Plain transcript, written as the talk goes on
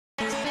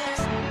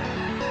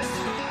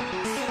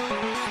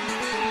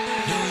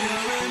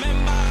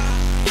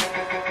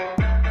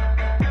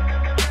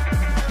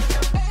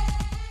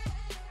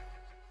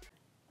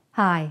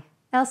Hi,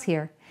 Else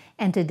here,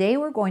 and today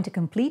we're going to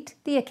complete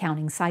the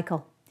accounting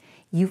cycle.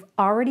 You've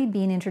already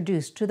been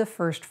introduced to the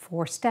first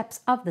 4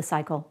 steps of the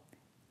cycle: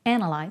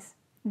 analyze,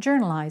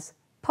 journalize,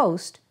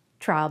 post,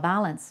 trial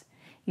balance.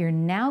 You're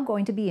now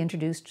going to be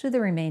introduced to the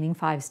remaining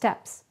 5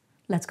 steps.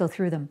 Let's go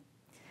through them.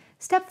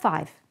 Step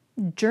 5.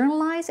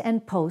 Journalize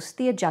and post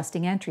the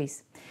adjusting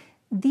entries.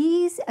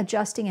 These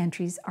adjusting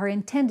entries are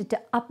intended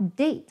to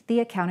update the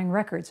accounting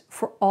records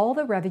for all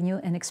the revenue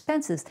and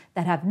expenses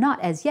that have not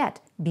as yet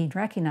been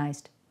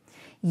recognized.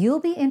 You'll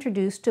be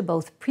introduced to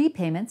both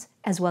prepayments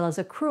as well as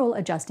accrual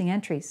adjusting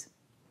entries.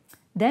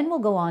 Then we'll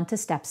go on to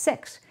step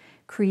 6.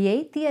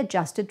 Create the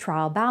adjusted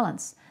trial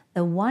balance,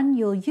 the one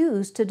you'll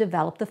use to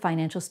develop the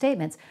financial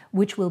statements,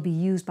 which will be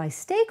used by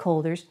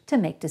stakeholders to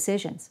make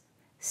decisions.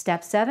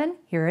 Step 7,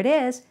 here it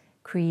is.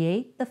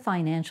 Create the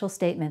financial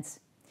statements.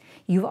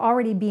 You've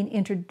already been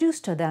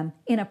introduced to them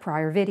in a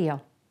prior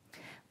video.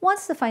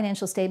 Once the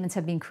financial statements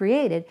have been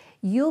created,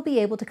 you'll be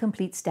able to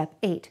complete step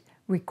 8,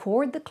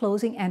 record the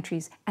closing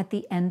entries at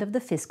the end of the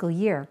fiscal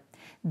year.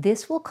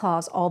 This will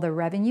cause all the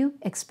revenue,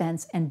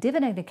 expense, and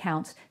dividend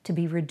accounts to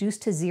be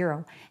reduced to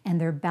 0 and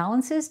their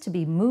balances to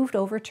be moved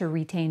over to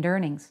retained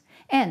earnings.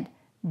 And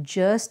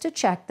just to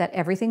check that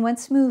everything went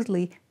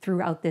smoothly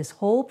throughout this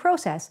whole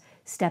process,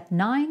 step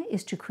 9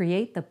 is to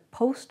create the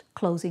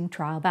post-closing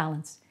trial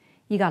balance.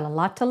 You got a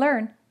lot to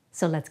learn,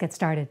 so let's get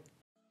started.